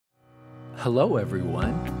Hello,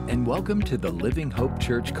 everyone, and welcome to the Living Hope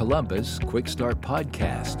Church Columbus Quick Start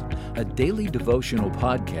Podcast, a daily devotional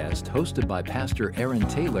podcast hosted by Pastor Aaron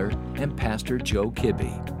Taylor and Pastor Joe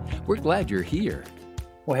Kibbe. We're glad you're here.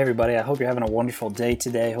 Well, hey everybody, I hope you're having a wonderful day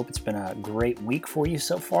today. I hope it's been a great week for you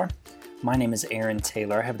so far. My name is Aaron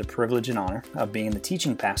Taylor. I have the privilege and honor of being the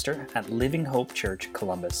teaching pastor at Living Hope Church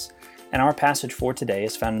Columbus. And our passage for today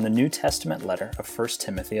is found in the New Testament letter of 1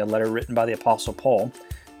 Timothy, a letter written by the Apostle Paul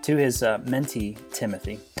to his mentee,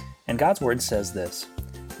 Timothy. And God's word says this: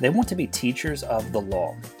 they want to be teachers of the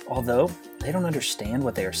law, although they don't understand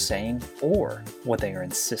what they are saying or what they are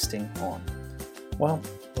insisting on. Well,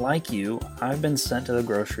 like you, I've been sent to the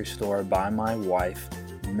grocery store by my wife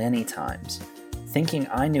many times, thinking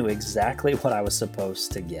I knew exactly what I was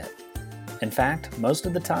supposed to get. In fact, most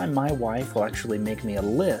of the time my wife will actually make me a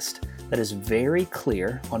list that is very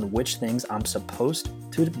clear on which things I'm supposed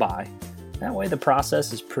to buy. That way the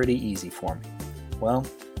process is pretty easy for me. Well,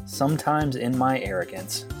 sometimes in my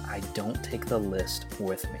arrogance, I don't take the list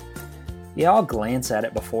with me. Yeah, I'll glance at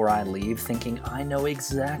it before I leave, thinking I know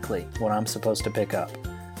exactly what I'm supposed to pick up.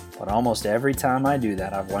 But almost every time I do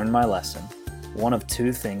that, I've learned my lesson. One of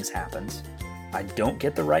two things happens. I don't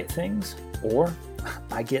get the right things, or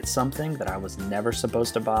I get something that I was never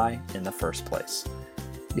supposed to buy in the first place.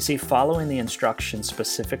 You see, following the instructions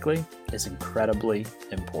specifically is incredibly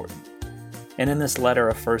important. And in this letter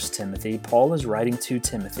of 1 Timothy, Paul is writing to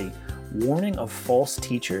Timothy, warning of false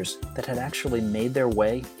teachers that had actually made their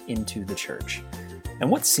way into the church.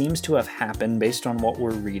 And what seems to have happened based on what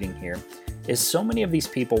we're reading here is so many of these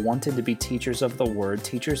people wanted to be teachers of the word,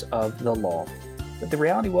 teachers of the law. But the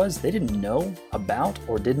reality was they didn't know about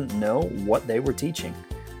or didn't know what they were teaching.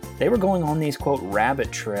 They were going on these, quote,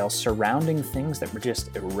 rabbit trails surrounding things that were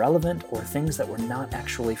just irrelevant or things that were not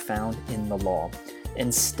actually found in the law,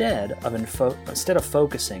 instead of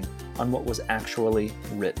focusing on what was actually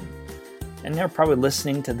written. And they're probably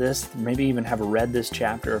listening to this, maybe even have read this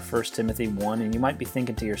chapter of 1 Timothy 1, and you might be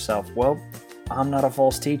thinking to yourself, well, I'm not a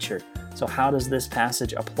false teacher, so how does this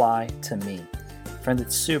passage apply to me? Friends,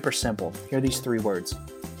 it's super simple. Hear these three words: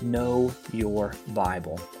 know your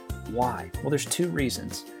Bible. Why? Well, there's two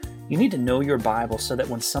reasons. You need to know your Bible so that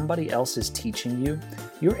when somebody else is teaching you,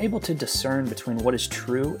 you're able to discern between what is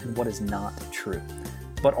true and what is not true.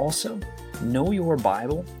 But also, know your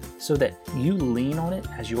Bible so that you lean on it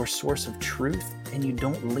as your source of truth and you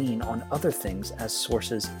don't lean on other things as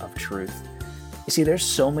sources of truth. You see, there's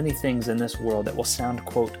so many things in this world that will sound,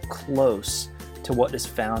 quote, close to what is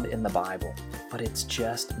found in the Bible, but it's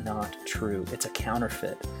just not true. It's a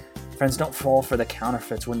counterfeit. Friends, don't fall for the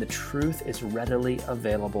counterfeits when the truth is readily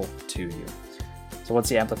available to you. So what's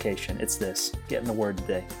the application? It's this: get in the Word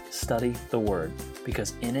today. Study the Word,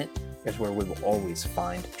 because in it is where we will always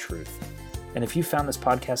find truth. And if you found this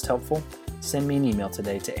podcast helpful, send me an email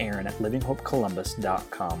today to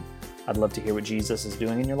aaron@livinghopecolumbus.com. I'd love to hear what Jesus is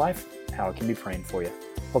doing in your life, how I can be praying for you.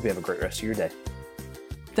 Hope you have a great rest of your day.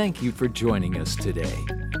 Thank you for joining us today.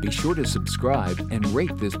 Be sure to subscribe and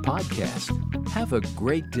rate this podcast. Have a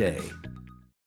great day.